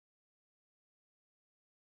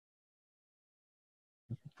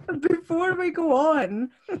before we go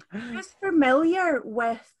on, just familiar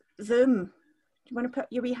with Zoom? Do you want to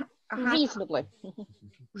put your wee Reasonably.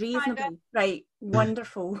 Reasonably, right?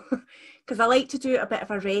 Wonderful. Because I like to do a bit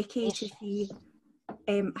of a recce to see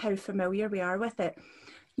how familiar we are with it.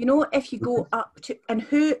 You know, if you go up to, and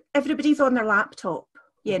everybody's on their laptop.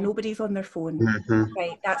 Yeah, nobody's on their phone.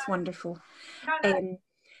 Right, that's wonderful.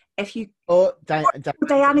 If you...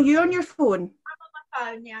 Diana, you on your phone? I'm on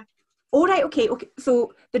my phone, yeah. All right, okay.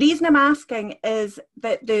 So the reason I'm asking is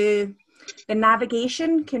that the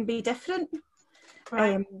navigation can be different.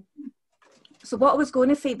 Right. So what I was going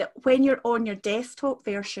to say, that when you're on your desktop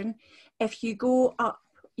version, if you go up,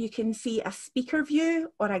 you can see a speaker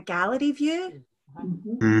view or a gallery view.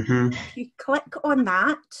 If you click on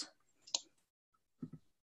that,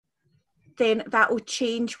 then that will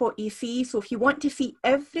change what you see. So if you want to see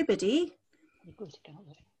everybody,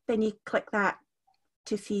 then you click that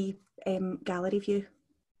to see gallery view.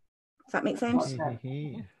 Does that make sense?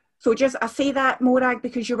 So just, I say that, Morag,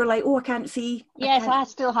 because you were like, oh, I can't see. Yes, I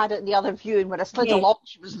still had it in the other view, and when I slid along,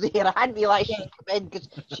 she was there. I hadn't realised she'd come in because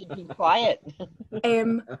she'd been quiet. A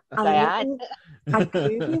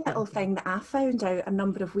groovy little thing that I found out a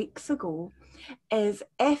number of weeks ago is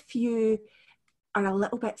if you are a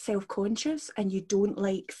little bit self-conscious and you don't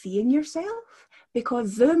like seeing yourself,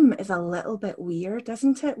 because Zoom is a little bit weird,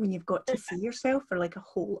 isn't it, when you've got to see yourself for like a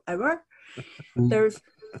whole hour. There's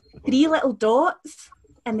 3 little dots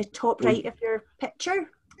in the top right of your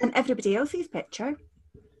picture and everybody else's picture.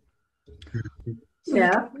 So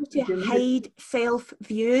you can go to hide self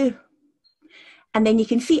view, and then you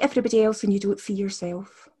can see everybody else and you don't see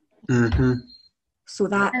yourself. So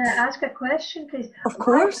that. Can I ask a question, please? Of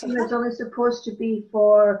course. It's only supposed to be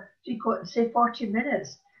for, say, 40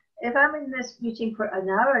 minutes. If I'm in this meeting for an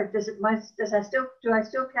hour, do I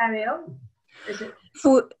still carry on?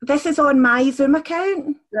 So this is on my Zoom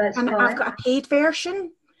account, That's and fine. I've got a paid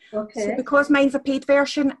version. Okay. So because mine's a paid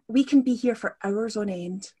version, we can be here for hours on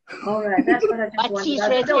end. All right, that's what I just wanted. She's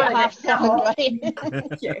ready at 7:30,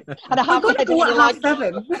 right? Yeah. And I We're going to go at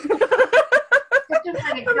 7:30.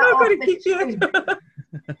 I'm not going to keep you.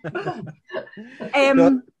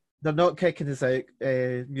 They're not kicking us out,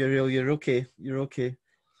 Muriel. You're okay. You're okay.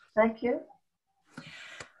 Thank you.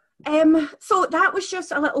 So that was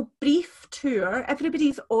just a little brief tour.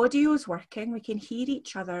 Everybody's audio is working. We can hear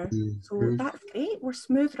each other. So that's great. We're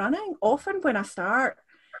smooth running. Often when I start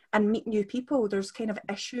and meet new people, there's kind of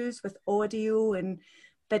issues with audio and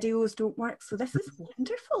videos don't work. So this is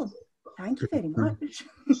wonderful. Thank you very much.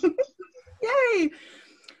 Yay.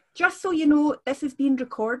 Just so you know, this is being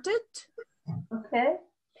recorded. Okay.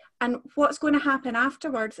 And what's going to happen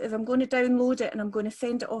afterwards is I'm going to download it and I'm going to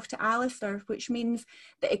send it off to Alistair, which means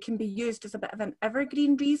that it can be used as a bit of an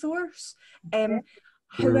evergreen resource.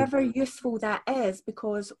 However useful that is,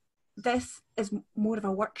 because this is more of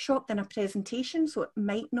a workshop than a presentation, so it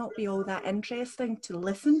might not be all that interesting to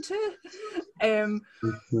listen to.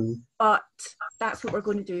 But that's what we're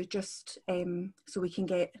going to do, just so we can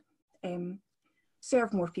get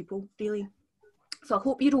serve more people, really. So I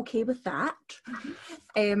hope you're okay with that.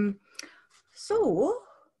 So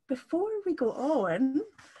before we go on,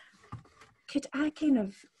 could I kind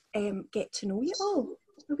of get to know you all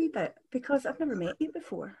a wee bit, because I've never met you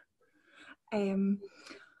before.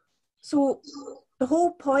 So the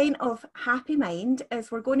whole point of Happimind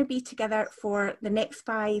is we're going to be together for the next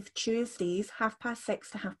 5 Tuesdays,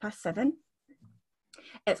 6:30 to 7:30.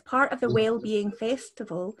 It's part of the Wellbeing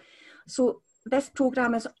Festival. So this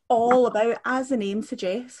programme is all about, as the name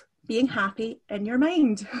suggests, being happy in your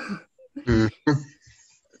mind.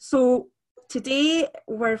 So today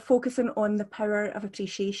we're focusing on the power of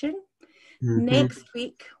appreciation. Next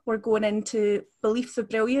week we're going into beliefs of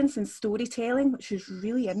brilliance and storytelling, which is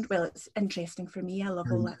really, it's interesting for me. I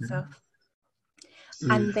love all that stuff.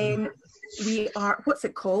 And then we are, what's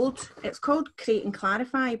it called? It's called Create and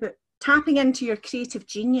Clarify, but tapping into your creative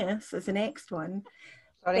genius is the next one.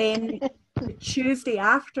 Then the Tuesday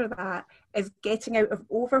after that is getting out of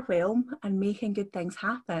overwhelm and making good things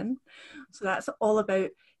happen. So that's all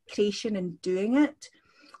about creation and doing it.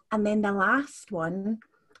 And then the last one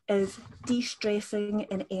is de-stressing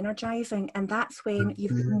and energizing. And that's when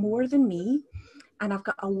you've got more than me. And I've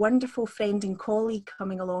got a wonderful friend and colleague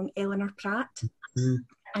coming along, Eleanor Pratt.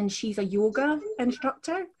 And she's a yoga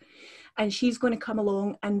instructor. And she's going to come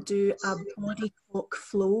along and do a body clock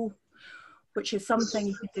flow, which is something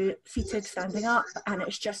you can do seated, standing up, and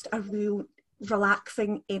it's just a real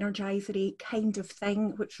relaxing, energizery kind of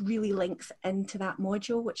thing, which really links into that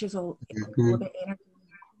module, which is all about energy.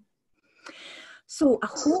 So I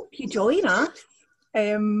hope you join us.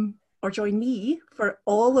 or join me for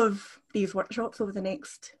all of these workshops over the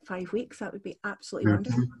next 5 weeks, that would be absolutely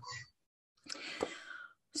wonderful.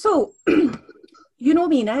 So, you know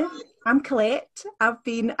me now. I'm Colette.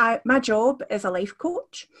 My job is a life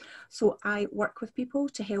coach. So I work with people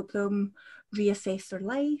to help them reassess their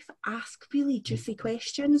life, ask really juicy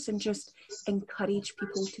questions, and just encourage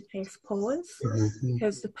people to press pause,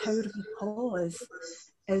 because the power of the pause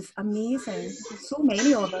is amazing. So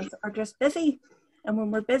many of us are just busy, and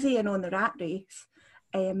when we're busy and on the rat race,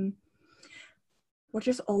 we're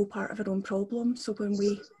just all part of our own problem. So when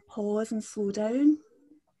we pause and slow down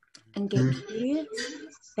and get curious,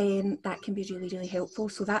 then that can be really, really helpful.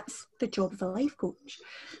 So that's the job of a life coach.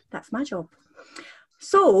 That's my job.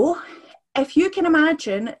 So if you can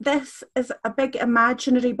imagine, this is a big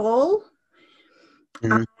imaginary ball,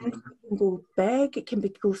 and it can go big, it can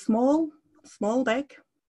go small, big.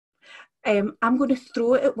 I'm going to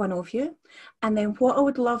throw it at one of you, and then what I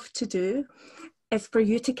would love to do is for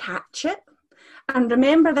you to catch it. And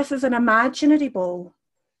remember, this is an imaginary ball,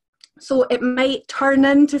 so it might turn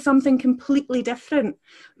into something completely different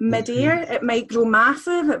mid-air. It might grow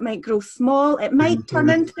massive, it might grow small, it might turn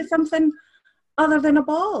into something other than a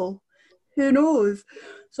ball. Who knows?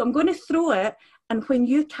 So I'm going to throw it, and when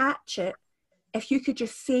you catch it, if you could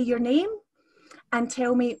just say your name and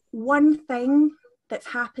tell me one thing that's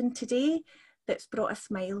happened today that's brought a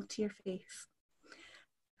smile to your face.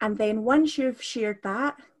 And then once you've shared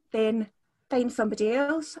that, then find somebody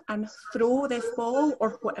else and throw this ball,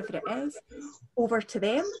 or whatever it is, over to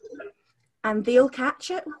them, and they'll catch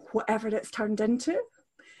it, whatever it's turned into.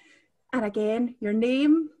 And again, your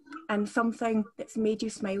name and something that's made you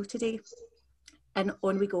smile today. And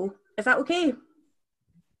on we go. Is that okay?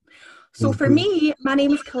 So for me, my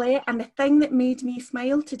name is Colette, and the thing that made me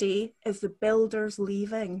smile today is the builders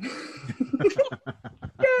leaving.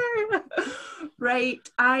 Yeah. Right,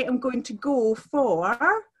 I am going to go for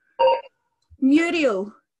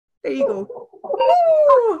Muriel. There you go.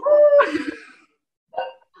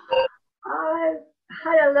 I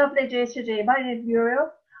had a lovely day today. My name is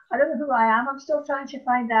Muriel. I don't know who I am. I'm still trying to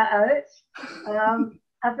find that out.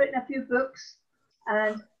 I've written a few books,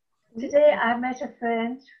 and today I met a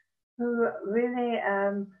friend who really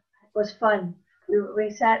was fun. We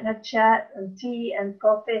sat and had chat and tea and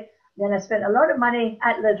coffee. Then I spent a lot of money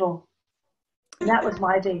at Lidl. And that was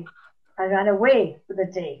my day. I ran away for the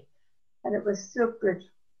day. And it was so good.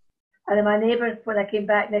 And then my neighbour, when I came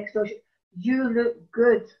back next door, she said, "You look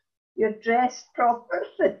good. You're dressed properly."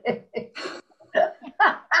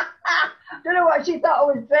 Don't know what she thought I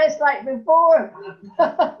was dressed like before.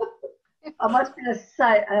 I must be a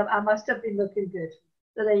sight. I must have been looking good.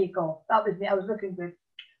 So there you go. That was me. I was looking good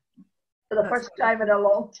for the first time in a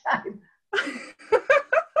long time.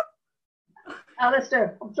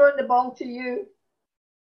 Alistair, I'm throwing the ball to you.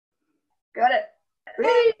 Got it.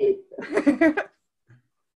 Ready?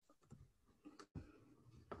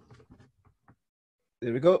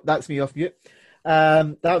 There we go. That's me off mute.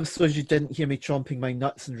 That was so you didn't hear me chomping my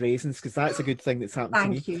nuts and raisins, because that's a good thing that's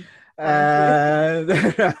happened to me. No,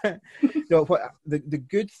 the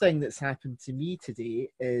good thing that's happened to me today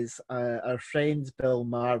is our friend Bill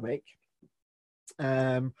Marwick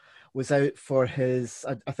was out for his,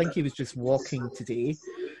 I think he was just walking today,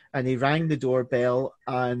 and he rang the doorbell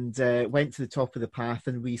and went to the top of the path,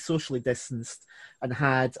 and we socially distanced and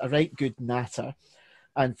had a right good natter.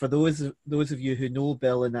 And for those of you who know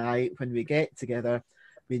Bill and I, when we get together,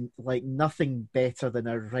 we like nothing better than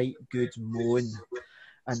a right good moan.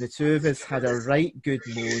 And the two of us had a right good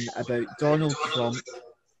moan about Donald Trump.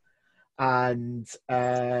 And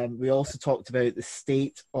we also talked about the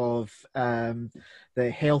state of the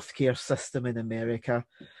healthcare system in America.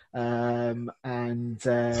 So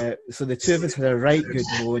the two of us had a right good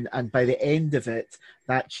moan, and by the end of it,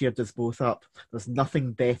 that cheered us both up. There's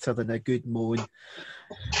nothing better than a good moan.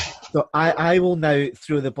 So I will now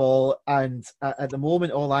throw the ball, and at the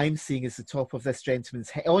moment, all I'm seeing is the top of this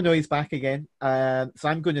gentleman's head. Oh no, he's back again. So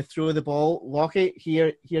I'm going to throw the ball. Lockie,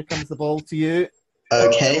 here comes the ball to you.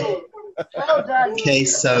 Okay. Well done. Okay,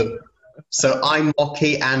 so I'm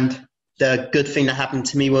Lockie, and the good thing that happened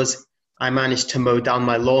to me was I managed to mow down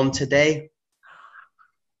my lawn today.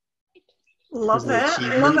 Love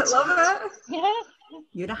it. Love it. Yeah.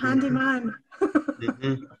 You're a handy man.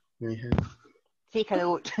 Take a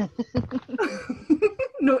note.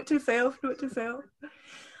 Note to self.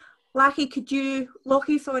 Lockie, could you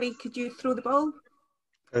throw the ball?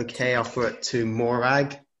 Okay, I'll throw it to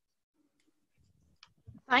Morag.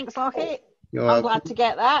 Thanks, Lockie. You're I'm welcome. glad to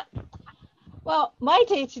get that. Well, my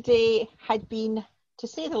day today had been, to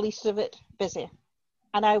say the least of it, busy.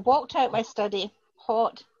 And I walked out my study,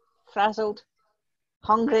 hot, frazzled,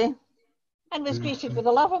 hungry, And was greeted with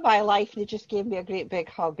the love of my life, and he just gave me a great big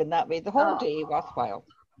hug, and that made the whole day worthwhile.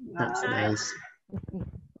 That's nice.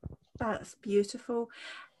 That's beautiful.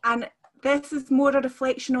 And this is more a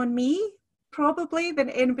reflection on me, probably, than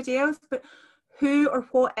anybody else, but who or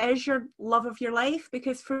what is your love of your life?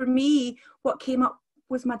 Because for me, what came up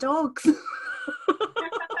was my dogs.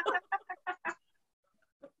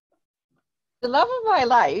 The love of my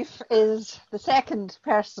life is the second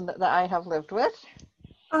person that I have lived with,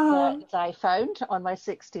 that I found on my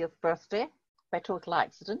 60th birthday by total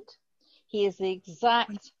accident. He is the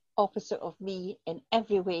exact opposite of me in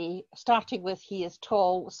every way, starting with he is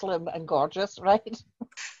tall, slim and gorgeous, right?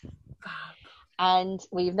 And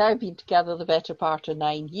we've now been together the better part of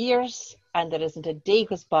 9 years, and there isn't a day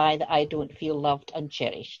goes by that I don't feel loved and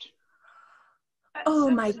cherished. Oh,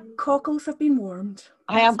 my cockles have been warmed.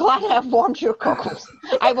 I am glad I have warmed your cockles.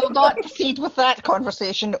 I will not proceed with that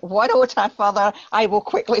conversation. One iota further, I will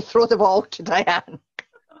quickly throw the ball to Diane.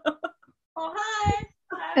 Oh, hi.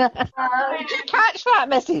 Did you catch that,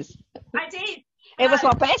 Mrs.? I did. It was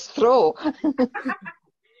my best throw. I'm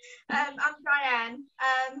Diane,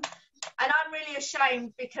 and I'm really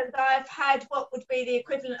ashamed because I've had what would be the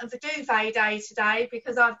equivalent of a duvet day today,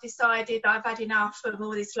 because I've decided I've had enough of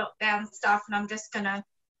all this lockdown stuff and I'm just going to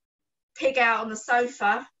pig out on the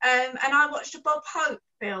sofa. And I watched a Bob Hope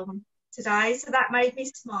film today, so that made me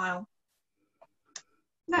smile.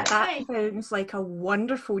 That sounds like a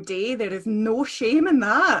wonderful day. There is no shame in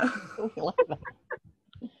that.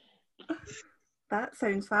 That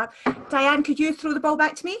sounds fab. Diane, could you throw the ball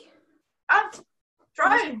back to me? I've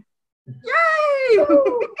thrown. Yay!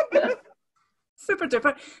 Super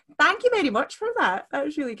duper. Thank you very much for that. That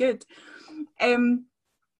was really good.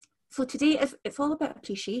 So today it's all about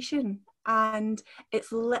appreciation, and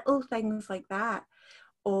it's little things like that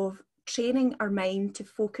of training our mind to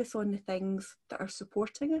focus on the things that are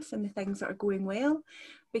supporting us and the things that are going well.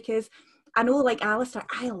 Because I know, like Alistair,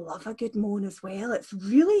 I love a good moan as well. It's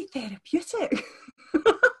really therapeutic.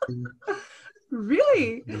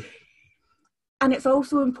 Really. And it's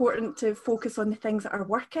also important to focus on the things that are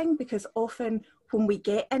working, because often when we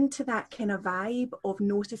get into that kind of vibe of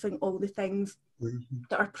noticing all the things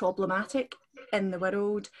that are problematic in the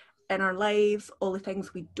world, in our lives, all the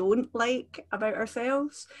things we don't like about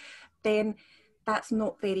ourselves, then that's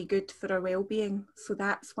not very good for our well-being. So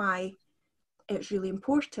that's why it's really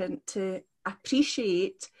important to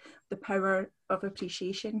appreciate the power of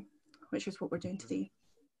appreciation, which is what we're doing today.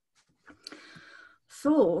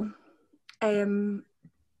 So,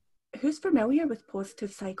 who's familiar with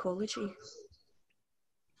positive psychology?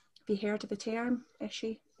 Have you heard of the term?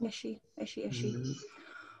 Ishi?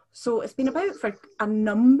 So it's been about for a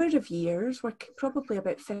number of years. We're probably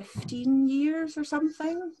about 15 years or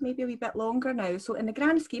something, maybe a wee bit longer now. So in the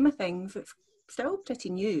grand scheme of things, it's still pretty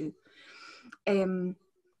new. And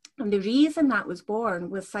the reason that was born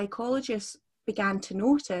was psychologists began to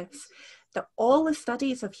notice that all the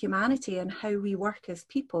studies of humanity and how we work as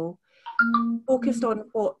people focused on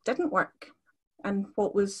what didn't work and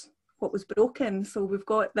what was broken. So we've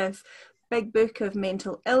got this big book of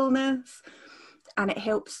mental illness, and it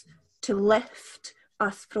helps to lift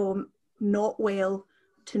us from not well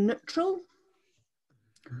to neutral.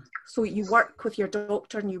 So you work with your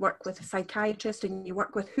doctor and you work with a psychiatrist and you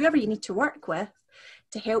work with whoever you need to work with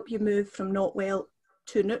to help you move from not well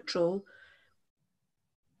to neutral.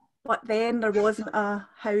 But then there wasn't a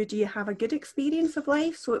how do you have a good experience of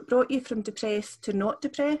life? So it brought you from depressed to not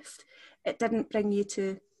depressed. It didn't bring you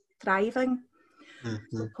to thriving.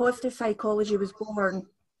 So positive psychology was born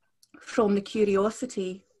from the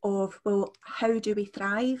curiosity of, well, how do we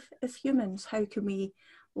thrive as humans? How can we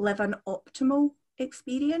live an optimal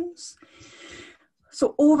experience?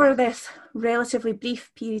 So over this relatively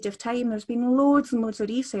brief period of time, there's been loads and loads of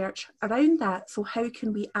research around that. So how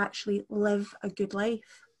can we actually live a good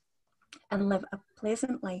life and live a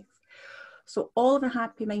pleasant life? So all of the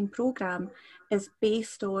Happimind programme is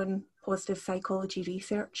based on positive psychology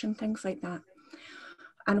research and things like that.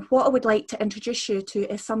 And what I would like to introduce you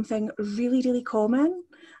to is something really, really common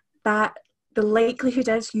that the likelihood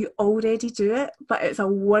is you already do it, but it's a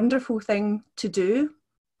wonderful thing to do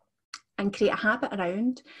and create a habit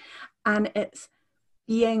around. And it's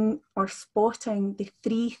being or spotting the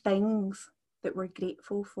 3 things that we're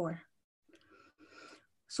grateful for.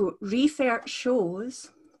 So research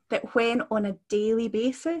shows that when on a daily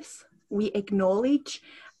basis, we acknowledge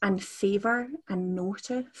and savour and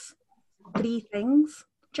notice 3 things,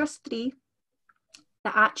 just 3,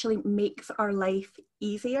 that actually makes our life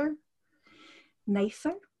easier,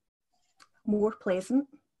 nicer, more pleasant,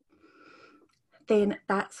 then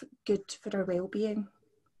that's good for our well-being.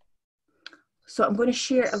 So I'm going to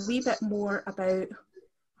share a wee bit more about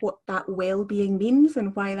what that well-being means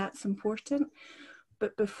and why that's important.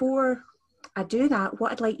 But before I do that,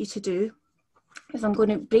 what I'd like you to do is I'm going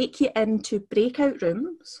to break you into breakout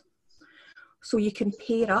rooms so you can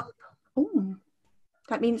pair up. Oh,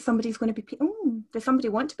 that means somebody's going to be, does somebody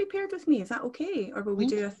want to be paired with me? Is that okay? Or will we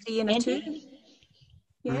do a 3 and a 2?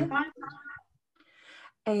 Yeah.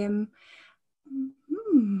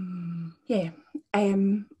 Yeah.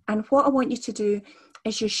 And what I want you to do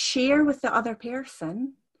is you share with the other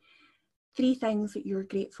person 3 things that you're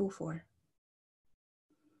grateful for.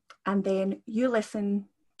 And then you listen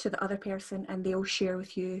to the other person and they'll share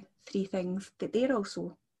with you 3 things that they're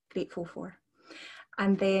also grateful for.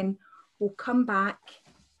 And then we'll come back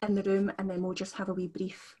in the room and then we'll just have a wee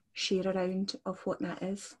brief share around of what that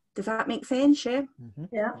is. Does that make sense, yeah? Mm-hmm.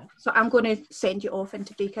 Yeah. So I'm going to send you off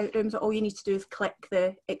into breakout rooms. All you need to do is click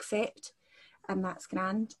the accept and that's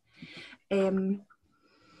grand. And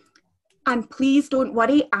please don't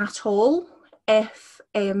worry at all if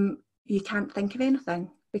you can't think of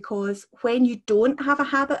anything, because when you don't have a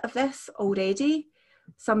habit of this already,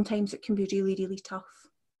 sometimes it can be really, really tough.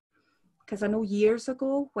 Because I know years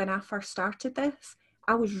ago when I first started this,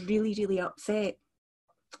 I was really, really upset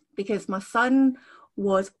because my son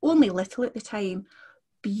was only little at the time,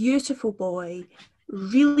 beautiful boy,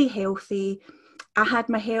 really healthy. I had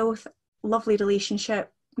my health, lovely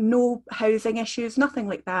relationship, no housing issues, nothing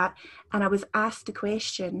like that. And I was asked the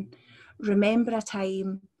question, remember a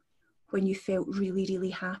time when you felt really,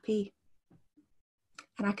 really happy?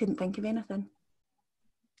 And I couldn't think of anything.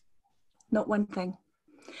 Not one thing.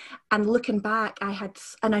 And looking back,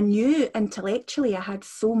 I knew intellectually I had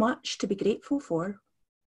so much to be grateful for.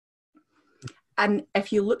 And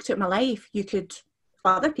if you looked at my life,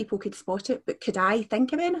 other people could spot it, but could I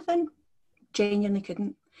think of anything? Genuinely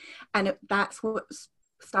couldn't. And that's what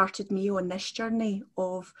started me on this journey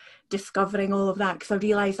of discovering all of that, because I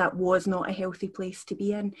realised that was not a healthy place to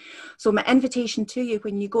be in. So my invitation to you,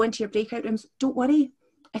 when you go into your breakout rooms, don't worry.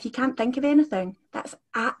 If you can't think of anything, that's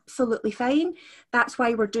absolutely fine. That's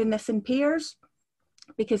why we're doing this in pairs,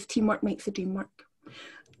 because teamwork makes the dream work.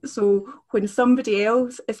 So when somebody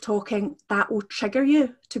else is talking, that will trigger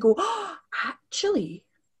you to go, oh, actually,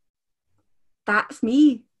 that's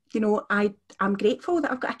me. You know, I'm grateful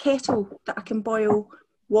that I've got a kettle that I can boil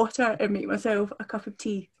water and make myself a cup of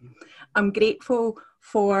tea. I'm grateful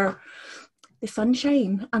for the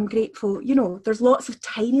sunshine. I'm grateful, there's lots of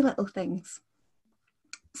tiny little things.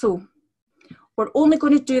 So we're only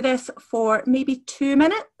going to do this for maybe 2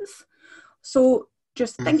 minutes. So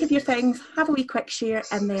just think of your things, have a wee quick share,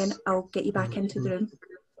 and then I'll get you back into the room.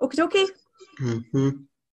 Okay. Mm-hmm.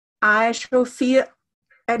 I shall see you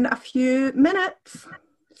in a few minutes.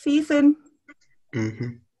 See you soon. Mm-hmm.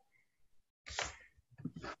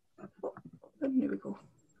 There we go.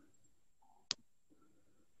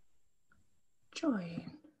 Join.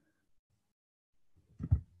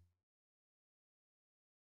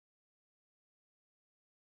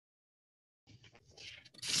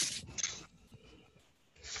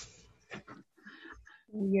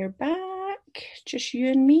 We're back. Just you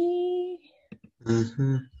and me.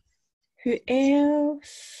 Mm-hmm. Who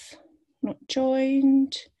else? Not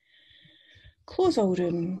joined. Close all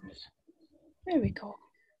rooms. There we go.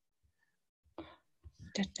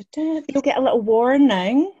 They'll get a little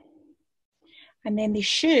warning. And then they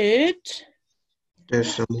should.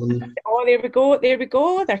 There's someone. Oh, there we go. They're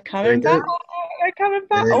coming back. They're coming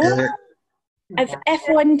back. Oh, as if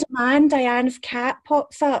on demand, Diane's cat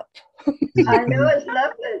pops up. I know, it's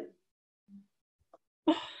lovely.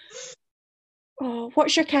 Oh,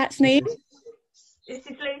 what's your cat's name? This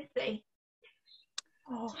is Lucy.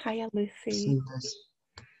 Oh, hiya, Lucy.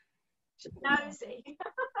 She's nosy.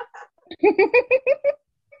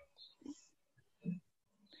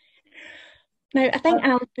 Now, I think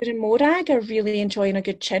Alistair and Morag are really enjoying a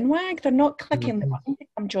good chin wag. They're not clicking the button to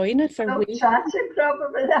come join us. Chatting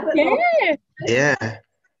probably. Yeah.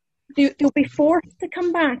 They'll be forced to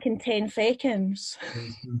come back in 10 seconds.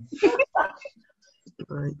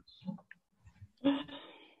 Right.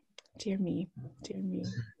 Dear me.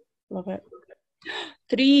 Love it.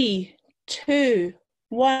 3, 2,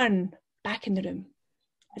 1. Back in the room.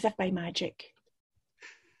 As if by magic.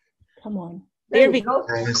 Come on. There we go.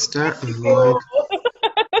 Start. There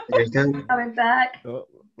we go. Coming back. Oh,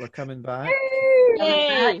 we're coming back.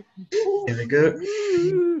 Yay! Here we go.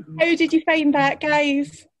 How did you find that,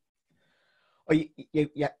 guys? Well, you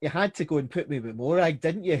had to go and put me with Morag,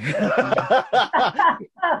 didn't you? Spent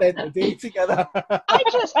the day together. I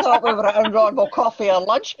just thought we were at a normal coffee or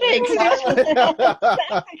lunch break.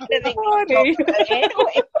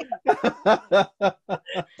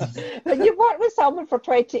 And you've worked with someone for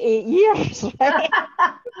 28 years, right?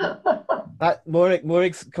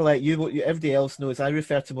 Morag's, Colette, everybody else knows I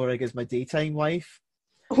refer to Morag as my daytime wife.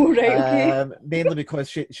 Oh, right, okay. Mainly because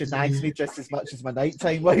she nags me just as much as my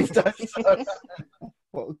nighttime wife does.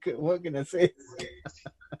 What can I say?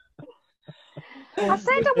 I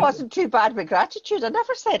said I wasn't too bad with gratitude. I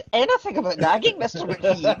never said anything about nagging, Mr.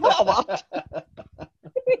 McPhee. What a word.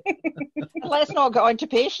 Let's not get on to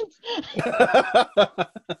patience.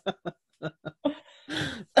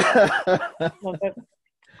 Love it.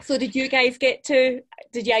 So did you guys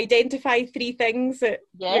did you identify 3 things that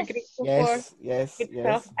you're grateful for? Yes.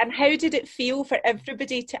 Stuff. And how did it feel for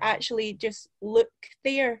everybody to actually just look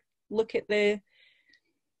at the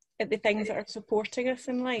things that are supporting us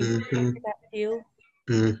in life? Mm-hmm. How did that feel?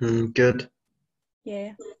 Mm-hmm. Good.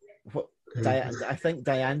 Yeah. Diane, I think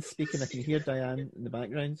Diane's speaking. I can hear Diane in the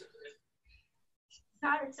background.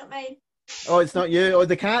 No, it's not me. Oh, it's not you. Oh,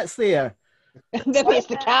 the cat's there. Maybe it's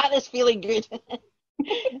the cat that's feeling good.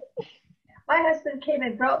 My husband came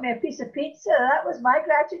and brought me a piece of pizza. That was my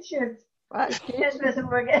gratitude. That's good.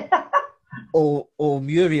 Oh,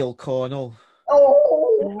 Muriel Connell.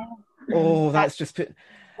 Oh, that's just put.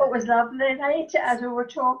 It was lovely, and I ate it as we were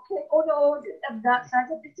talking. Oh no, I'm nuts. I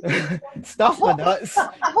didn't. Stuff my nuts. I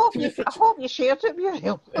hope you shared it,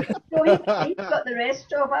 Muriel. No, he got the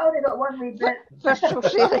rest of it. I only got one wee bit. Virtual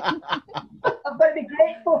sharing. I'm going to be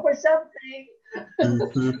grateful for something.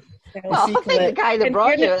 Mm-hmm. Well, I think the guy that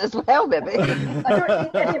brought you as well, maybe. I don't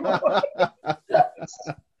eat anymore.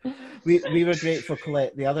 We were grateful,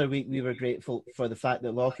 Colette. The other week we were grateful for the fact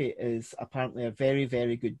that Lockie is apparently a very,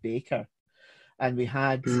 very good baker. And we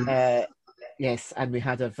had, and we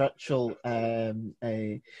had a virtual,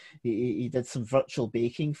 he did some virtual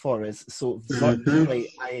baking for us. So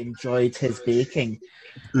virtually I enjoyed his baking.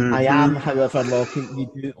 Mm-hmm. I am, however, Lockie,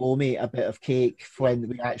 you do owe me a bit of cake when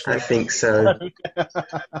we actually... I think so.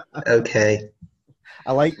 Okay.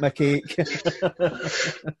 I like my cake.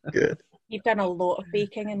 Good. You've done a lot of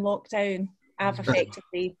baking in lockdown. I've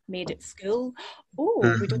effectively made it school. Oh,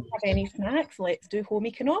 we don't have any snacks. Let's do home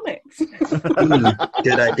economics.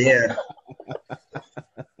 Good idea.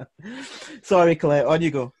 Sorry, Colette. On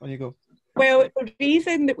you go. Well, the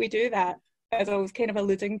reason that we do that, as I was kind of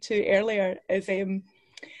alluding to earlier, is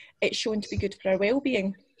it's shown to be good for our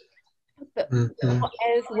well-being. But what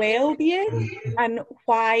is well-being, and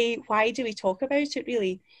why do we talk about it,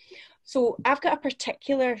 really? So I've got a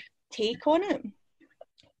particular take on it,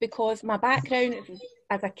 because my background is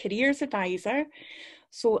as a careers advisor.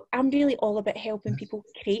 So I'm really all about helping people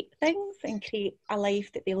create things and create a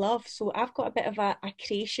life that they love. So I've got a bit of a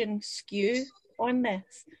creation skew on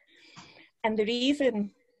this. And the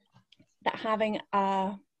reason that having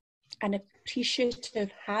an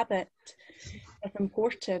appreciative habit is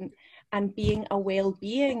important and being a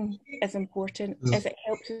well-being is important is it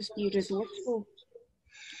helps us be resourceful.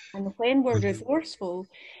 And when we're resourceful,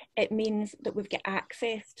 it means that we've got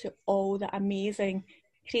access to all the amazing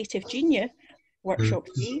creative genius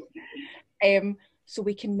workshops so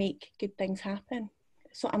we can make good things happen.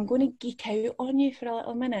 So I'm going to geek out on you for a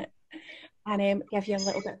little minute and give you a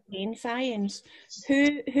little bit of brain science.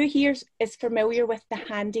 Who here is familiar with the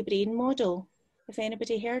handy brain model? Has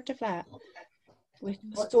anybody heard of that?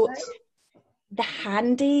 So the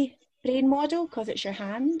handy brain model, because it's your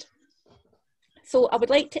hand. So I would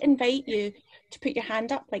like to invite you to put your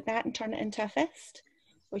hand up like that and turn it into a fist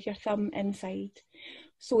with your thumb inside.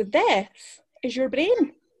 So this is your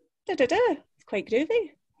brain. It's quite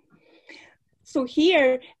groovy. So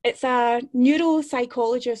here, it's a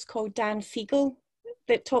neuropsychologist called Dan Siegel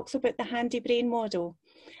that talks about the handy brain model.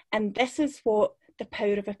 And this is what the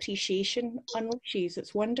power of appreciation unleashes.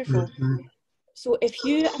 It's wonderful. So if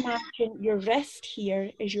you imagine your wrist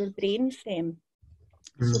here is your brain stem.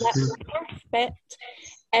 So that's the first bit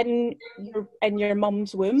in your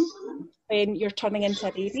mum's womb when you're turning into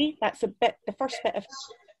a baby. That's the first bit of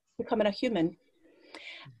becoming a human.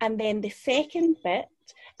 And then the second bit,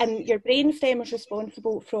 and your brainstem is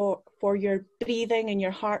responsible for your breathing and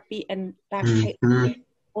your heartbeat and that kind of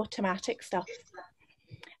automatic stuff.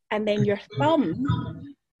 And then your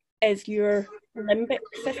thumb is your limbic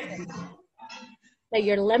system. Now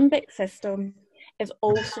your limbic system is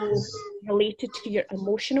also related to your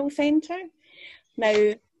emotional centre.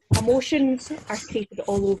 Now, emotions are created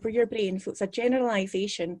all over your brain, so it's a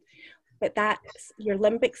generalisation, but that's your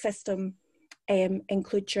limbic system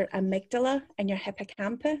includes your amygdala and your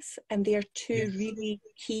hippocampus, and they're two really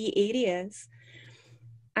key areas.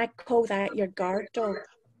 I call that your guard dog.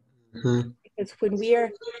 Because when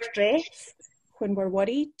we're stressed, when we're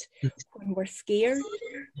worried, when we're scared,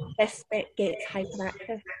 this bit gets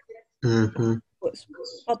hyperactive. So it's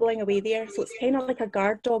bubbling away there. So it's kind of like a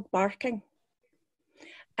guard dog barking.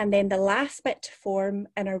 And then the last bit to form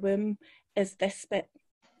in our womb is this bit,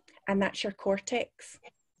 and that's your cortex.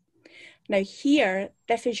 Now here,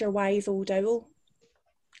 this is your wise old owl.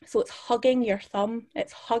 So it's hugging your thumb,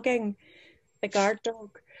 it's hugging the guard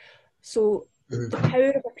dog. So the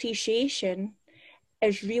power of appreciation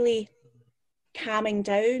is really calming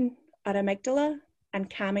down our amygdala and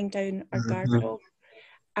calming down our guard dog.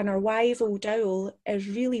 And our wise old owl is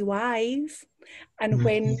really wise. And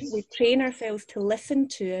when we train ourselves to listen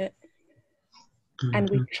to it and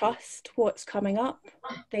we trust what's coming up,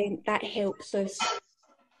 then that helps us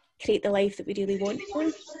create the life that we really want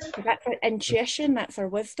to. So that's our intuition, that's our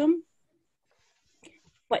wisdom.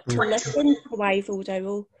 But to listen to the wise old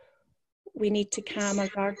owl, we need to calm our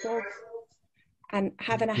guard dog. And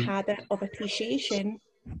having a habit of appreciation,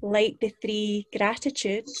 like the 3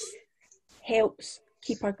 gratitudes, helps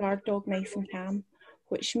keep our guard dog nice and calm,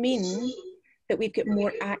 which means that we've got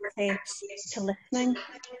more access to listening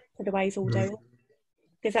to the wise old owl.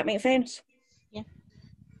 Does that make sense? Yeah.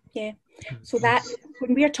 Yeah. So that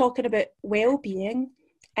when we're talking about well-being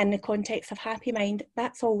in the context of Happimind,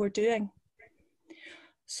 that's all we're doing.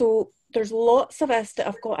 So there's lots of us that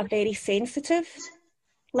have got a very sensitive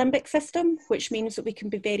limbic system, which means that we can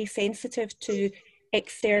be very sensitive to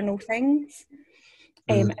external things.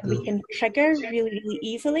 And we can trigger really, really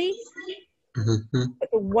easily.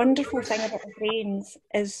 But the wonderful thing about our brains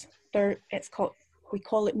is we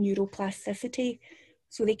call it neuroplasticity.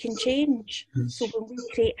 So they can change. So when we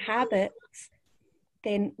create habits,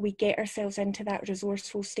 then we get ourselves into that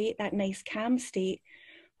resourceful state, that nice calm state,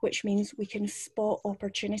 which means we can spot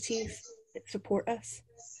opportunities that support us.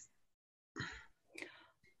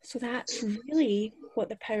 So that's really what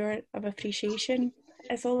the power of appreciation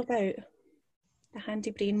is all about. The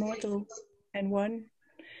handy brain model in one.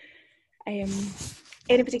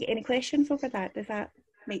 Anybody get any questions over that? Does that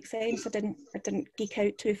make sense? I didn't geek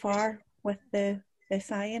out too far with the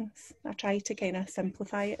science. I tried to kind of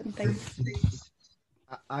simplify it and things.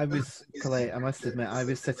 I was, Colette, I must admit, I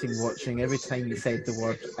was sitting watching every time you said the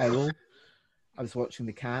word owl. I was watching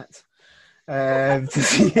the cat to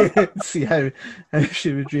see how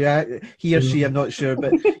she would react. He or she, I'm not sure,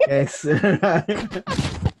 but yes.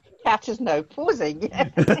 Cat is now pausing.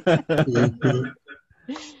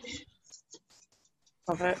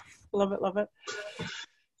 Love it, love it, love it.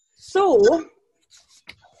 So,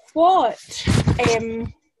 what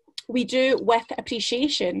we do with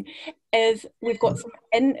appreciation is we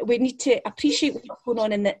need to appreciate what's going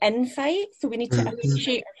on in the inside. So we need to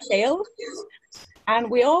appreciate ourselves.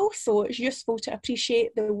 And we also, it's useful to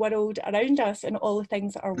appreciate the world around us and all the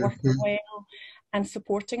things that are working well and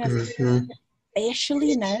supporting us,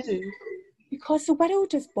 especially now, because the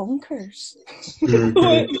world is bonkers.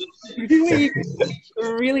 It's really,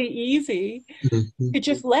 really easy to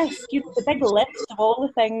just list, the big list of all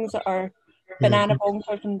the things that are banana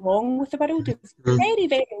bonkers and wrong with the world is very,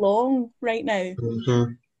 very long right now.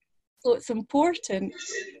 So it's important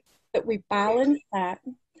that we balance that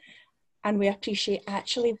and we appreciate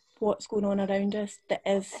actually what's going on around us that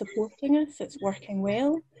is supporting us, it's working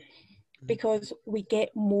well, because we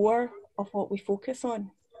get more of what we focus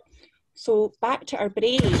on. So back to our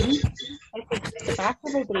brain, the back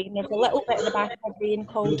of our brain, there's a little bit in the back of our brain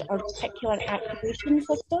called our reticular activation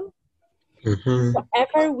system.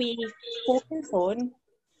 Whatever we focus on,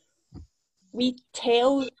 we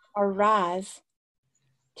tell our RAS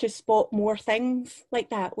to spot more things like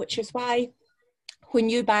that, which is why when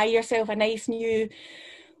you buy yourself a nice new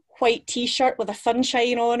white t-shirt with a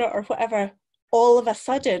sunshine on it or whatever, all of a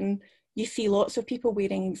sudden you see lots of people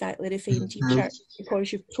wearing exactly the same t-shirt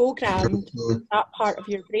because you've programmed that part of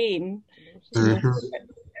your brain to notice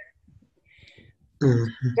it.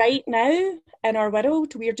 Right now in our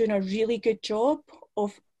world, we're doing a really good job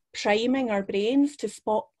of priming our brains to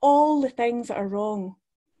spot all the things that are wrong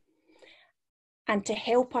and to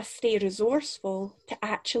help us stay resourceful to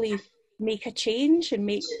actually make a change and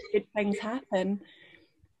make good things happen.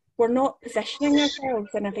 We're not positioning ourselves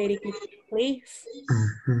in a very good place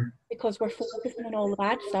because we're focusing on all the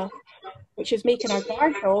bad stuff, which is making our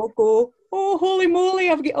guard dog go, oh, holy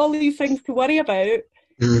moly, I've got all these things to worry about,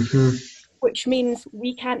 which means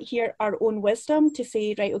we can't hear our own wisdom to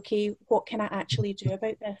say, right, okay, what can I actually do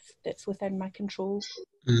about this that's within my control?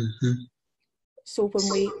 So when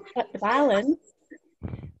we flip the balance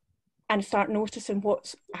and start noticing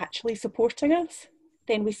what's actually supporting us,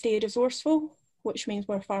 then we stay resourceful, which means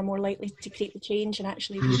we're far more likely to create the change and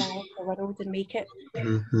actually rebalance the world and make it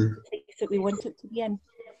the place that we want it to be in.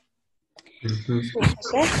 So for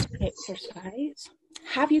this exercise,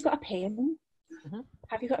 have you got a pen?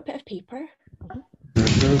 Have you got a bit of paper?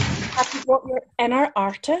 Have you got your inner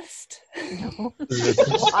artist? No.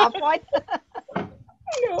 Have one?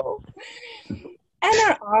 No.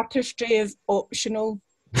 Inner artistry is optional.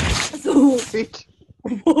 So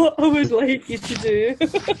what I would like you to do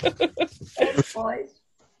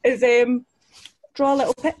is draw a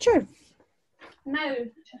little picture. Now,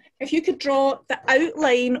 if you could draw the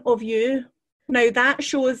outline of you, now that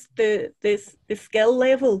shows the skill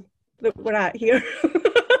level that we're at here.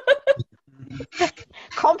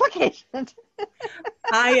 Complicated.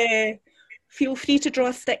 I feel free to draw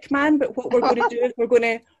a stick man, but what we're going to do is we're going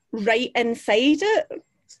to write inside it.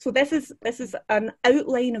 So this is an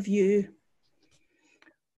outline of you.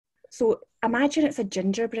 So imagine it's a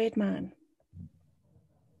gingerbread man.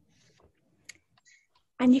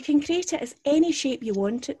 And you can create it as any shape you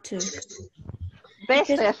want it to.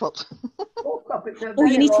 Best effort. Oh,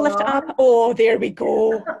 you need to lift it up. Oh, there we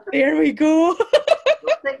go. There we go.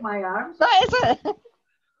 Don't take my arms. That is it.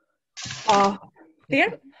 Oh,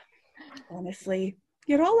 there. Honestly,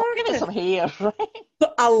 you're all Give it artists. some hair, right?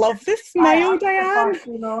 I love this smile, Diane.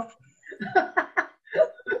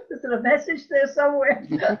 Is there a message there somewhere?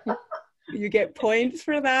 You get points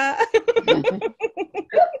for that.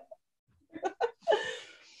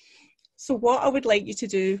 So what I would like you to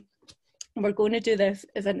do, and we're going to do this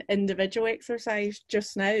as an individual exercise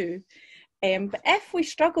just now, but if we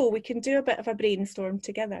struggle, we can do a bit of a brainstorm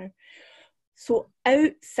together. So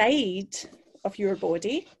outside of your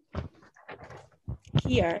body,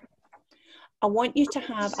 here, I want you to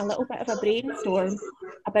have a little bit of a brainstorm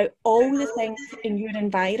about all the things in your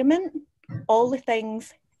environment, all the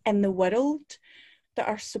things in the world that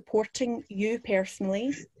are supporting you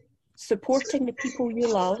personally, supporting the people you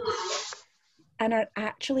love, and are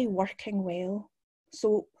actually working well.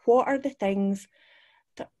 So what are the things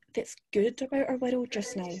that's good about our world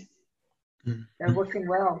just now? They're working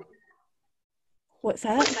well. What's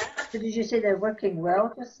that? Did you say they're working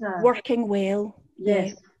well just now? Working well, yes.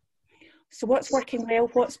 Yeah. So what's working well?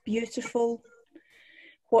 What's beautiful?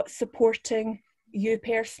 What's supporting you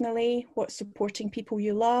personally? What's supporting people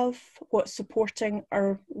you love? What's supporting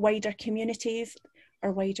our wider communities,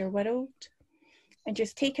 our wider world? And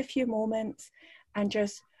just take a few moments and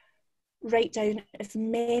just write down as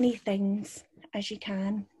many things as you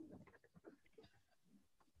can.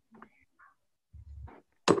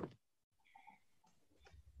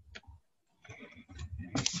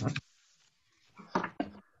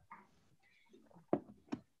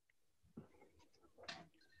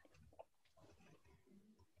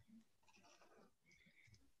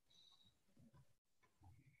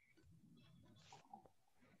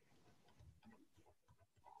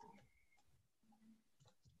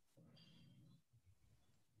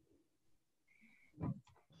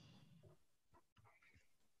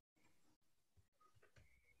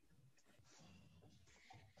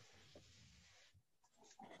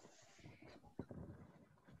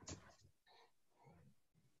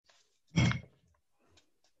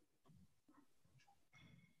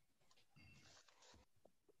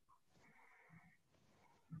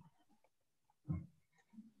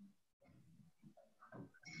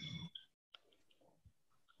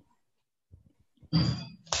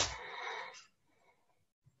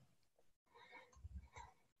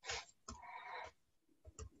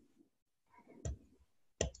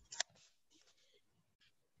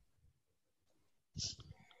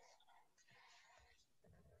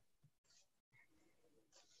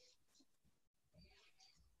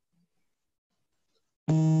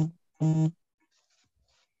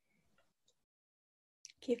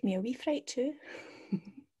 Gave me a wee fright too.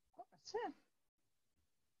 That's it.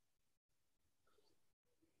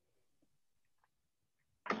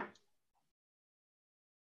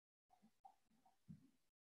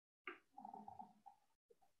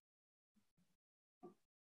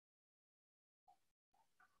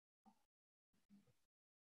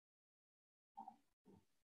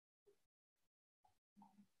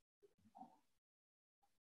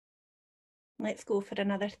 Let's go for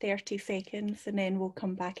another 30 seconds and then we'll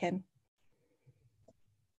come back in.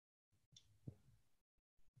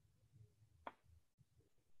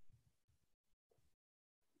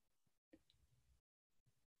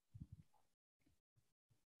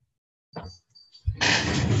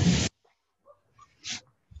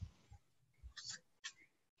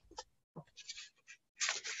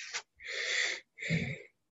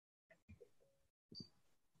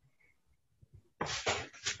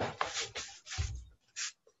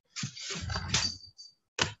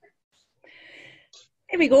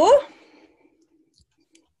 There we go.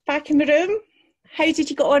 Back in the room. How did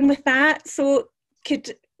you get on with that? So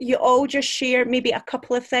could you all just share maybe a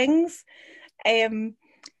couple of things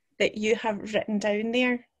that you have written down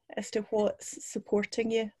there as to what's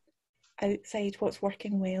supporting you outside, what's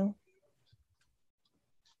working well?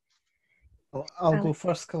 I'll go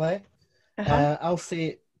first, Colette. Uh-huh. I'll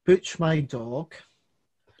say Butch, my dog,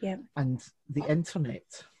 yeah, and the internet.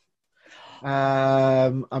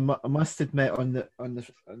 I must admit, on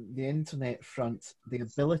the internet front, the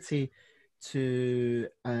ability to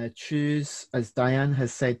choose, as Diane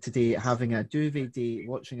has said today, having a duvet day,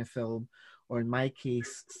 watching a film, or in my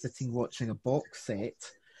case, sitting watching a box set.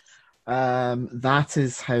 That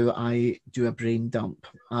is how I do a brain dump.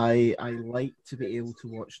 I like to be able to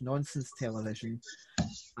watch nonsense television,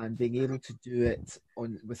 and being able to do it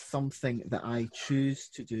with something that I choose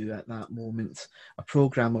to do at that moment, a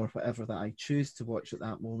program or whatever that I choose to watch at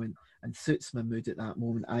that moment and suits my mood at that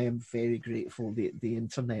moment. I am very grateful the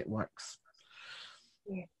internet works.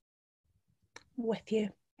 Yeah. With you.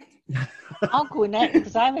 I'll go next,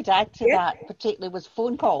 because I would add to that, particularly with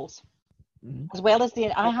phone calls. As well as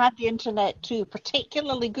I had the internet too,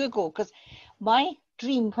 particularly Google, because my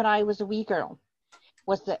dream when I was a wee girl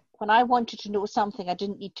was that when I wanted to know something, I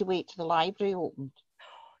didn't need to wait till the library opened.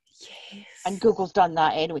 Yes. And Google's done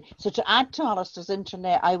that anyway. So to add to Alistair's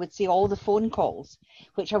internet, I would say all the phone calls,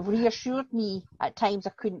 which have reassured me at times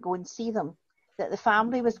I couldn't go and see them, that the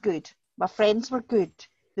family was good, my friends were good,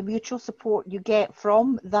 the mutual support you get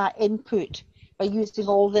from that input by using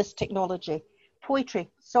all this technology. Poetry,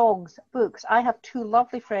 songs, books. I have two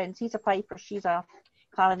lovely friends. He's a piper, she's a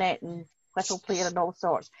clarinet and whistle player and all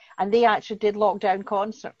sorts. And they actually did lockdown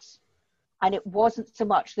concerts. And it wasn't so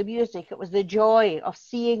much the music, it was the joy of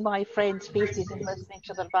seeing my friends' faces and listening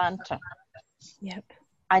to their banter. Yep.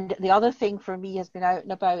 And the other thing for me has been out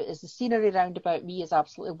and about is the scenery round about me is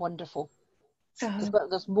absolutely wonderful. But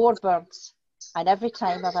there's more birds. And every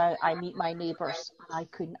time I meet my neighbours, I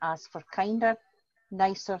couldn't ask for kinder,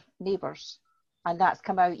 nicer neighbours. And that's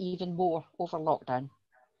come out even more over lockdown.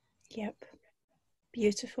 Yep.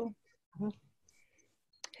 Beautiful.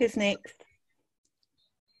 Who's next?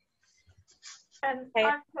 I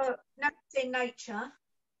put noticing nature,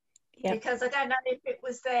 because I don't know if it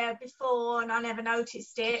was there before and I never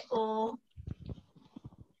noticed it, or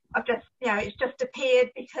I've just, it's just appeared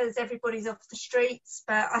because everybody's off the streets.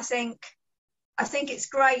 But I think it's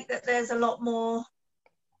great that there's a lot more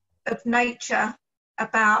of nature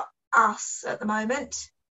about us at the moment,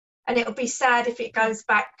 and it'll be sad if it goes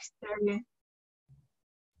back to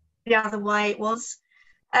the other way it was.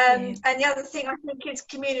 And the other thing I think is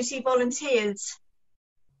community volunteers,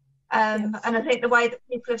 and I think the way that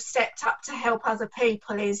people have stepped up to help other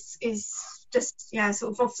people is just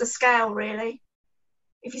sort of off the scale, really.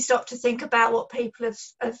 If you stop to think about what people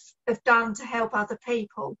have done to help other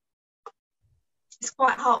people, it's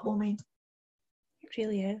quite heartwarming. It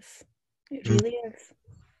really is. It really is.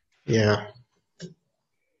 Yeah.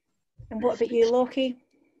 And what about you, Lockie?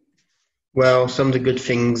 Well, some of the good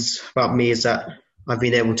things about me is that I've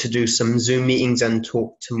been able to do some Zoom meetings and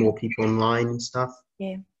talk to more people online and stuff.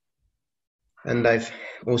 Yeah. And I've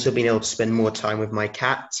also been able to spend more time with my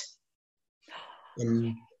cat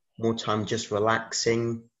and more time just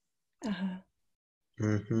relaxing.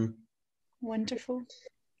 Wonderful.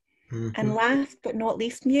 And last but not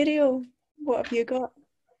least, Muriel, what have you got?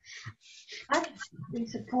 I've been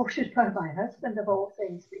supported by my husband of all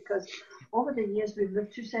things, because over the years we've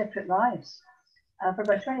lived two separate lives. For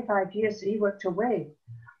about 25 years he worked away,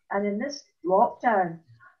 and in this lockdown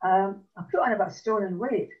I put on about a stone in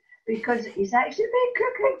weight because he's actually been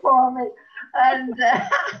cooking for me, and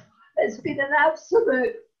it's been an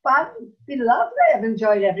absolute fun. It's been lovely. I've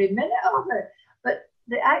enjoyed every minute of it. But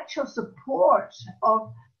the actual support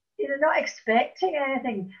of not expecting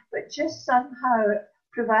anything, but just somehow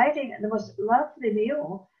providing the most lovely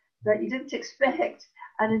meal that you didn't expect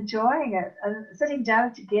and enjoying it and sitting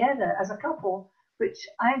down together as a couple, which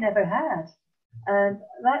I never had. And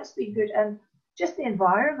that's been good. And just the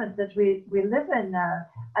environment that we live in now.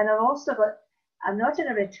 And I'm not in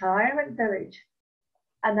a retirement village.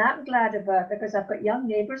 And I'm glad about, because I've got young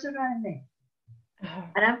neighbours around me.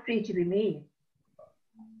 And I'm free to be me.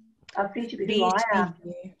 I'm free to be who I am.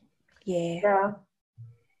 Yeah.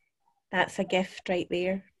 That's a gift right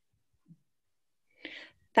there.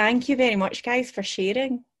 Thank you very much, guys, for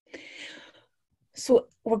sharing. So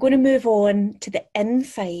we're going to move on to the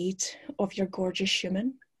inside of your gorgeous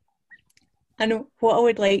human. And what I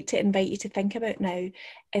would like to invite you to think about now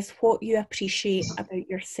is what you appreciate about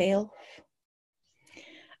yourself.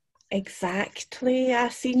 Exactly. I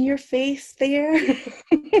seen your face there.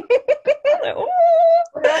 Oh.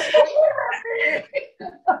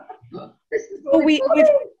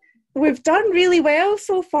 we've done really well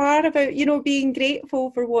so far about, you know, being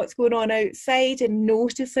grateful for what's going on outside and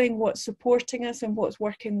noticing what's supporting us and what's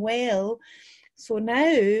working well. So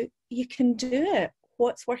now you can do it.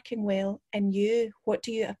 What's working well in you? What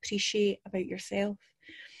do you appreciate about yourself?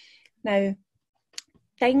 Now,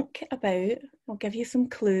 think about, I'll give you some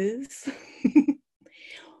clues.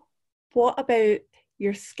 What about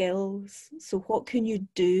your skills? So what can you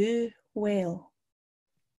do well?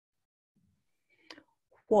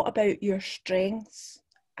 What about your strengths?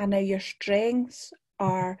 And now your strengths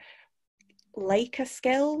are like a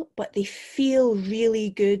skill, but they feel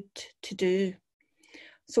really good to do.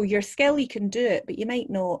 So your skill, you can do it, but you might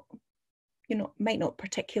not, might not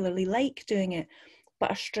particularly like doing it.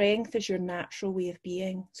 But a strength is your natural way of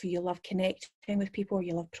being. So you love connecting with people, or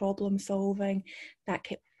you love problem solving,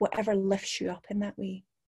 whatever lifts you up in that way.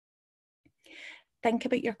 Think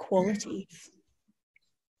about your qualities.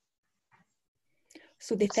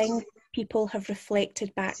 So the things people have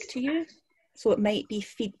reflected back to you. So it might be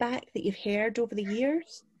feedback that you've heard over the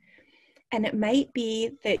years. And it might be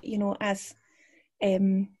that, you know, as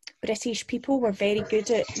British people, we're very good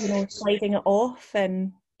at, you know, sliding it off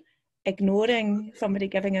and ignoring somebody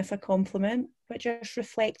giving us a compliment, but just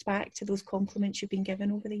reflect back to those compliments you've been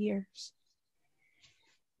given over the years.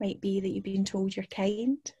 Might be that you've been told you're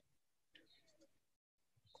kind,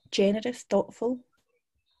 generous, thoughtful.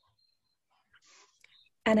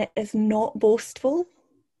 And it is not boastful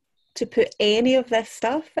to put any of this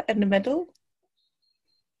stuff in the middle.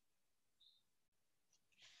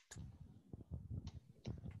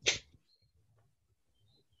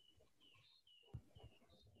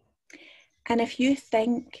 And if you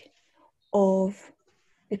think of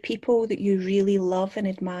the people that you really love and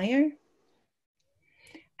admire,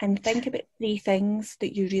 and think about 3 things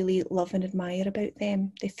that you really love and admire about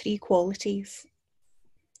them, the 3 qualities.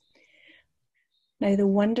 Now, the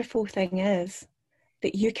wonderful thing is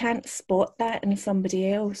that you can't spot that in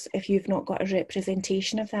somebody else if you've not got a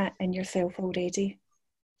representation of that in yourself already.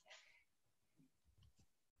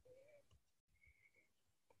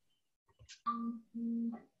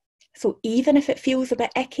 So even if it feels a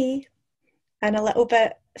bit icky and a little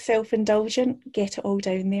bit self-indulgent, get it all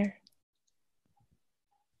down there.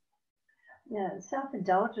 Yeah,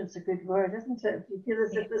 self-indulgence is a good word, isn't it? If you feel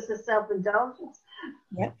as if this is self-indulgence.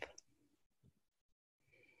 Yep.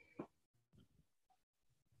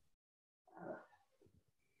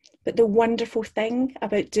 But the wonderful thing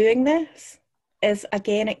about doing this is,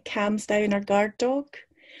 again, it calms down our guard dog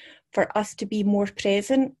for us to be more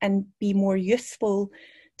present and be more useful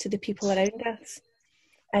to the people around us.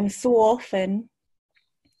 And so often,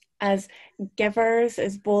 as givers,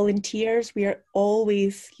 as volunteers, we are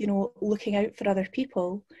always, you know, looking out for other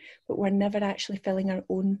people, but we're never actually filling our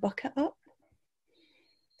own bucket up.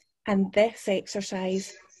 And this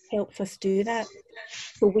exercise helps us do that,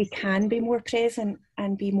 so we can be more present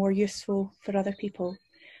and be more useful for other people.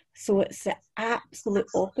 So it's the absolute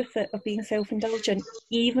opposite of being self-indulgent,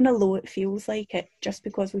 even though it feels like it, just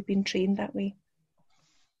because we've been trained that way.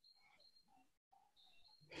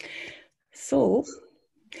 So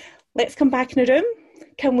let's come back in the room.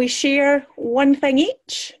 Can we share one thing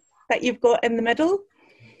each that you've got in the middle?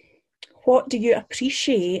 What do you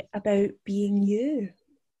appreciate about being you?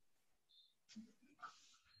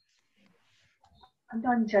 I'm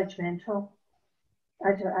non-judgmental.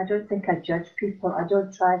 I don't think I judge people. I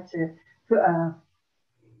don't try to I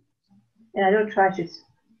don't try to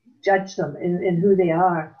judge them in who they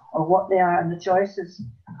are or what they are and the choices.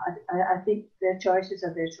 I think their choices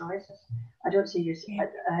are their choices. I don't see you.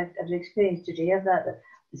 I've experienced today of that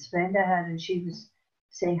this friend I had, and she was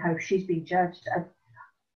saying how she's being judged.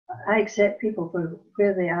 I accept people for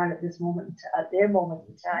where they are at this moment, at their moment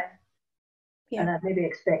in time, and I maybe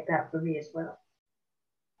expect that for me as well.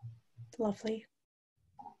 Lovely.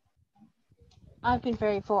 I've been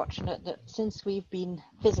very fortunate that since we've been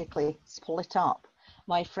physically split up,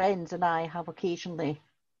 my friends and I have occasionally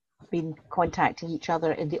been contacting each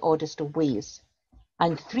other in the oddest of ways.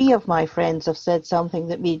 And 3 of my friends have said something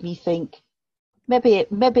that made me think, maybe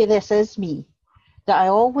this is me, that I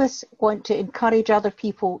always want to encourage other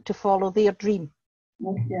people to follow their dream.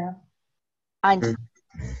 Yeah. And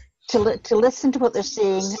to listen to what they're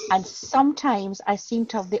saying, and sometimes I seem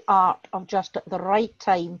to have the art of just at the right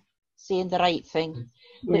time saying the right thing,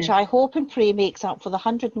 which I hope and pray makes up for the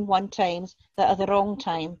 101 times that at the wrong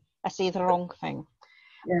time I say the wrong thing.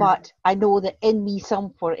 Yeah. But I know that in me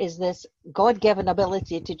somewhere is this God-given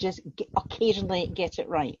ability to just occasionally get it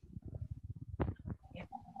right. Yeah.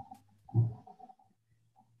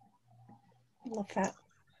 Love that.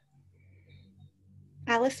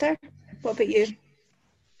 Alistair, what about you?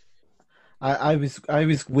 I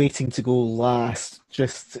was waiting to go last,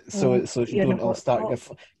 just so you don't all start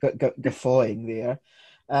guffawing there.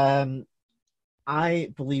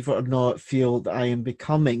 I, believe it or not, feel that I am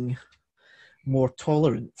becoming more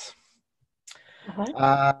tolerant.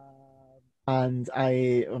 And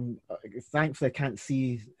I thankfully I can't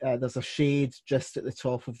see, there's a shade just at the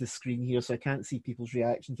top of the screen here, so I can't see people's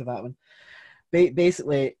reaction to that one.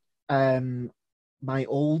 Basically, my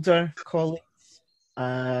older colleagues,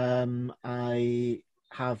 I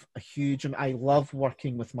have a huge, I love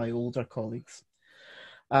working with my older colleagues.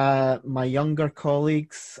 My younger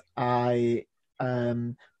colleagues, I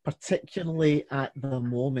particularly at the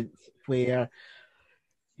moment where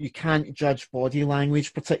you can't judge body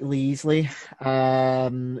language particularly easily. You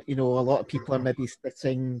know, a lot of people are maybe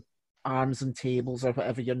sitting arms on tables or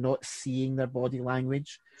whatever. You're not seeing their body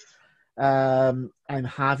language. I'm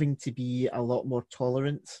having to be a lot more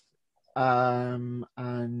tolerant. That's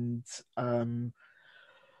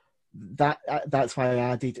why I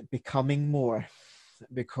added becoming more,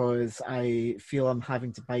 because I feel I'm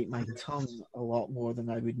having to bite my tongue a lot more than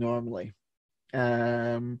I would normally.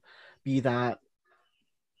 Be that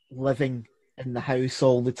living in the house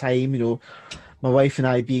all the time, you know, my wife and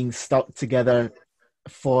I being stuck together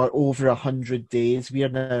for over 100 days. We are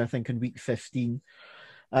now, I think, in week 15.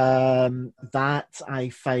 That I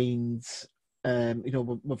find, you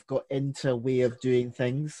know, we've got into a way of doing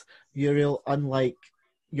things. Muriel, unlike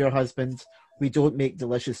your husband, we don't make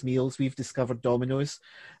delicious meals. We've discovered Domino's,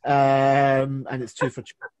 and it's 2 for $2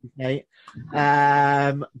 night.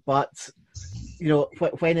 But you know,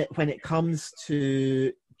 when it comes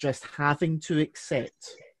to just having to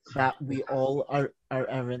accept that we all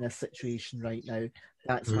are in a situation right now,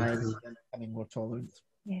 that's why I'm becoming more tolerant.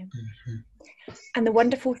 Yeah. And the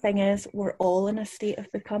wonderful thing is, we're all in a state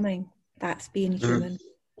of becoming. That's being human.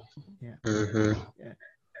 Yeah. Yeah.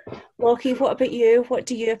 Lockie, what about you? What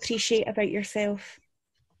do you appreciate about yourself?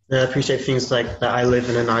 I appreciate things like that I live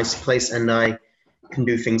in a nice place and I can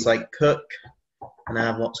do things like cook, and I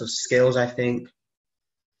have lots of skills, I think.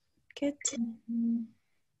 Good.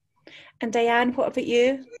 And Diane, what about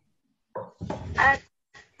you?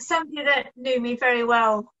 Somebody that knew me very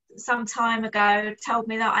well some time ago told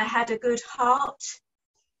me that I had a good heart.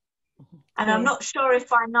 And I'm not sure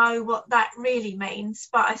if I know what that really means,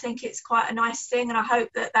 but I think it's quite a nice thing, and I hope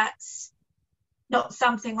that that's not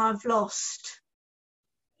something I've lost.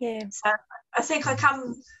 Yeah. So I think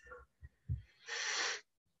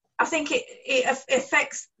it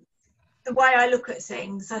affects the way I look at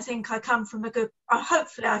things. I think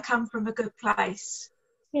hopefully I come from a good place.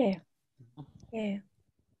 Yeah. Yeah.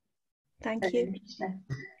 Thank you.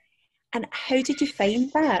 And how did you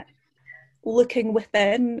find that? Looking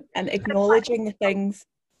within and acknowledging the things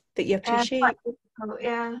that you appreciate.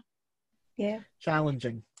 Yeah. Yeah.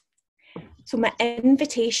 Challenging. So my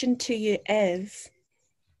invitation to you is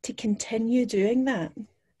to continue doing that.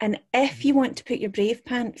 And if you want to put your brave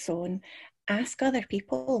pants on, ask other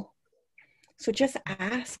people. So just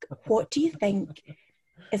ask, what do you think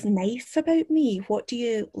is nice about me? What do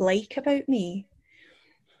you like about me?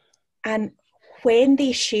 And when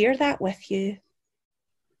they share that with you,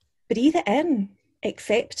 breathe it in,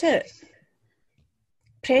 accept it.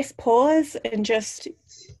 Press pause and just,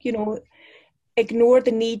 you know, ignore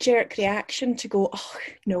the knee-jerk reaction to go, oh,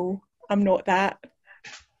 no, I'm not that.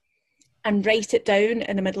 And write it down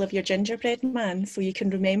in the middle of your gingerbread man so you can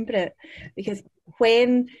remember it. Because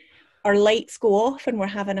when our lights go off and we're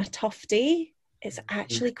having a tough day, it's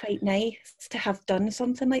actually quite nice to have done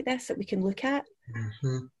something like this that we can look at.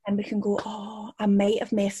 And we can go, oh, I might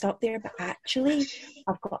have messed up there, but actually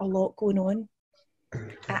I've got a lot going on.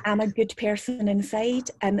 I'm a good person inside,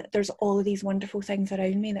 and there's all of these wonderful things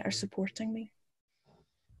around me that are supporting me.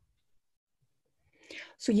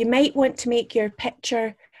 So you might want to make your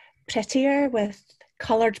picture prettier with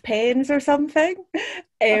coloured pens or something.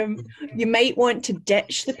 You might want to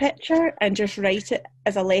ditch the picture and just write it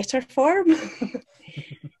as a letter form.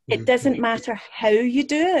 It doesn't matter how you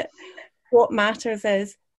do it. What matters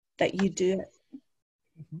is that you do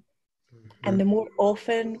it. And the more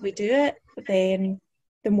often we do it, then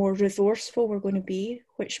the more resourceful we're going to be,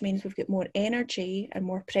 which means we've got more energy and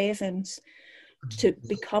more presence to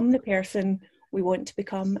become the person we want to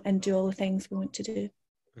become and do all the things we want to do.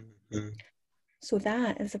 So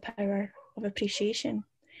that is the power of appreciation.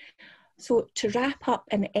 So to wrap up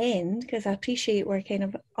and end, because I appreciate we're kind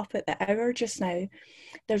of up at the hour just now,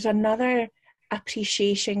 there's another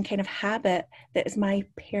appreciation kind of habit that is my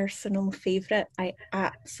personal favourite. I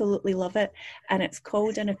absolutely love it, and it's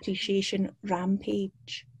called an appreciation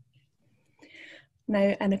rampage.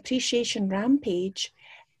 Now, an appreciation rampage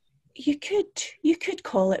you could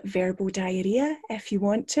call it verbal diarrhea if you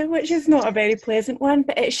want to, which is not a very pleasant one,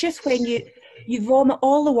 but it's just when you vomit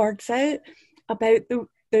all the words out about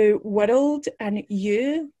the world and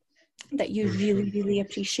you that you really, really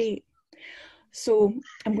appreciate. So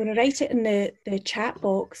I'm going to write it in the chat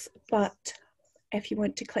box, but if you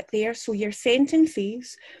want to click there, so your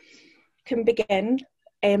sentences can begin.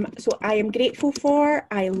 So I am grateful for,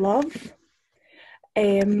 I love,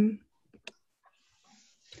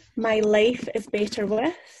 my life is better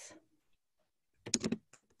with,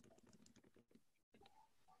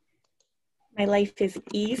 my life is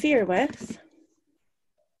easier with,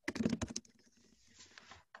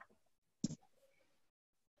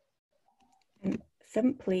 and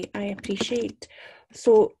simply I appreciate.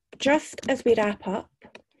 So just as we wrap up,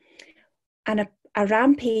 and a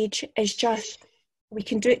rampage is just, we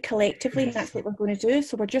can do it collectively, and that's what we're going to do.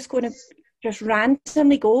 So we're just going to just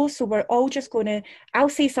randomly go. So we're all just going to, I'll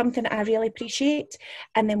say something I really appreciate,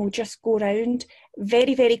 and then we'll just go around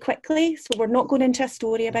very, very quickly. So we're not going into a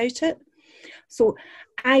story about it. So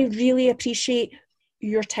I really appreciate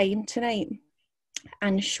your time tonight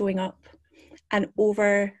and showing up. And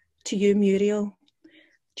over to you, Muriel.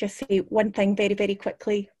 Just say one thing very, very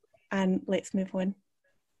quickly, and let's move on.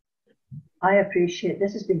 I appreciate,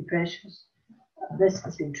 this has been precious. This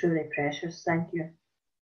has been truly precious. Thank you.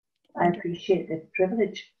 I appreciate the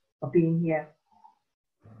privilege of being here.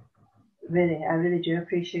 Really, I really do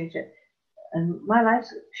appreciate it. And my life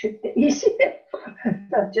should get easier.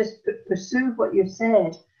 I've just pursued what you've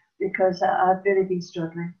said, because I've really been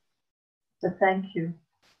struggling. So thank you.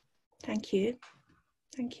 Thank you.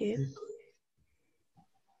 Thank you.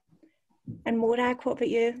 And Morag, what about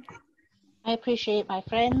you? I appreciate my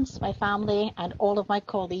friends, my family, and all of my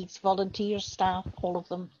colleagues, volunteers, staff, all of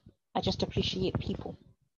them. I just appreciate people.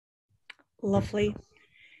 Lovely.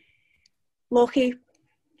 Lockie?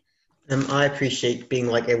 I appreciate being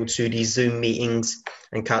able to do these Zoom meetings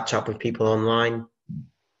and catch up with people online.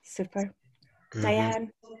 Super.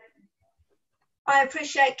 Diane? I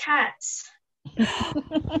appreciate cats.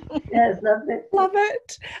 Yes, love it. Love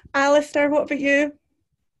it. Alistair, what about you?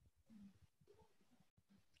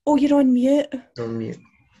 Oh, you're on mute. On mute.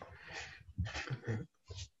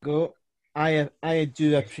 Go. I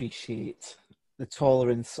do appreciate the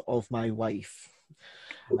tolerance of my wife.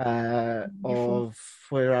 Of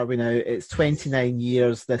where are we now? It's 29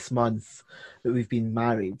 years this month that we've been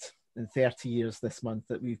married, and 30 years this month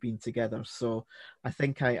that we've been together. So I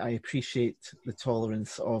think I appreciate the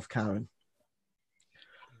tolerance of Karen.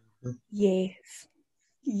 Yes.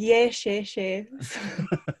 Yes, yes, yes.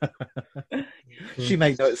 She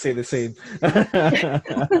might not say the same.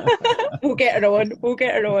 We'll get her on. We'll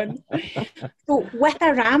get her on. So with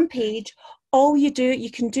a rampage, all you do,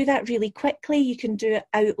 you can do that really quickly. You can do it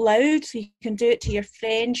out loud. So you can do it to your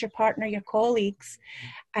friends, your partner, your colleagues.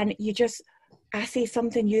 And you just, I say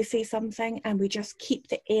something, you say something, and we just keep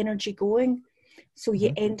the energy going. So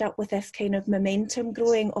you end up with this kind of momentum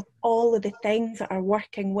growing of all of the things that are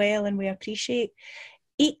working well and we appreciate.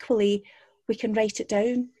 Equally, we can write it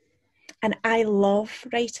down. And I love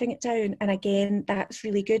writing it down. And again, that's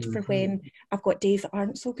really good for when I've got days that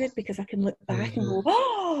aren't so good, because I can look back and go,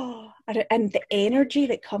 oh, and the energy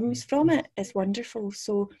that comes from it is wonderful.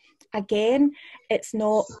 So again, it's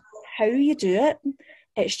not how you do it.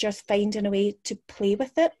 It's just finding a way to play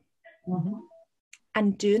with it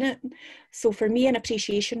and doing it. So for me, an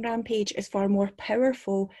appreciation rampage is far more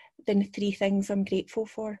powerful than 3 things I'm grateful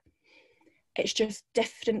for. It's just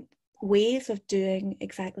different ways of doing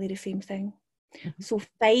exactly the same thing. So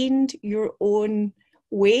find your own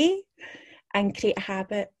way and create a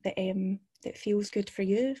habit that that feels good for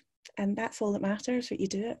you, and that's all that matters, that you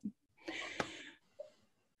do it.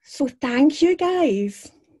 So thank you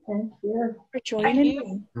guys. Thank you for joining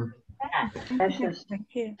me.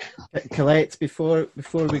 Thank you. Colette, before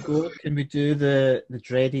we go, can we do the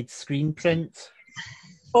dreaded screen print?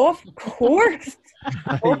 Of course.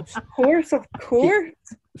 Of course, of course.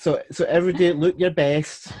 So every day, look your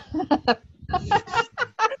best.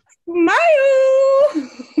 Smile!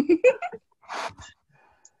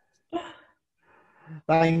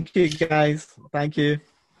 Thank you, guys. Thank you.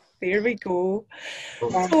 There we go.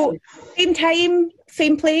 So, same time,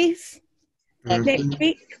 same place, next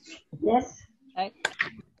week. Yes. Right.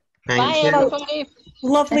 Bye, everybody.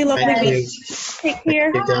 Lovely, lovely week. Take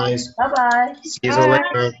care. Thank you, guys. Bye-bye. See you all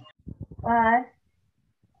later. Bye.